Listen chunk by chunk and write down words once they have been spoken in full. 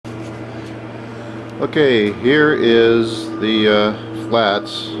Okay, here is the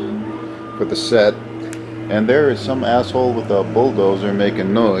flats for the set, and there is some asshole with a bulldozer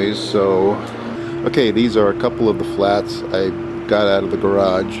making noise. So, okay, these are a couple of the flats I got out of the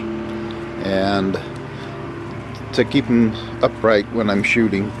garage, and to keep them upright when I'm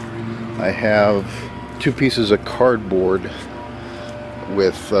shooting, I have two pieces of cardboard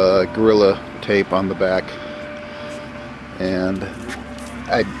with Gorilla tape on the back, and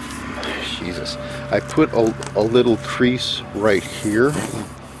I put a little crease right here.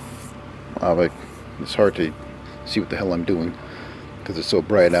 It's hard to see what the hell I'm doing because it's so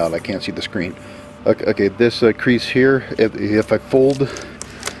bright out I can't see the screen. Okay, this crease here, if I fold,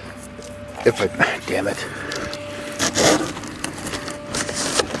 damn it.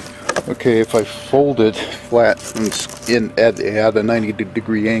 Okay, if I fold it flat at a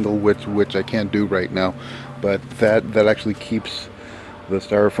 90-degree angle, which I can't do right now, but that actually keeps the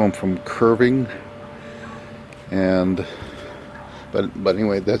styrofoam from curving. And but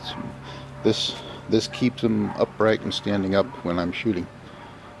anyway, this keeps them upright and standing up when I'm shooting.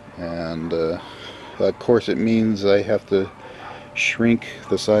 And of course it means I have to shrink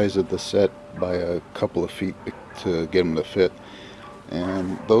the size of the set by a couple of feet to get them to fit.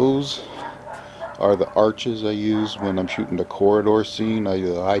 And those are the arches I use when I'm shooting the corridor scene.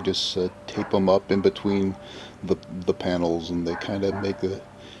 I just tape them up in between the panels, and they kind of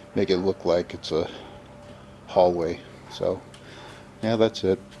make it look like it's a hallway. So yeah, that's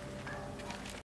it.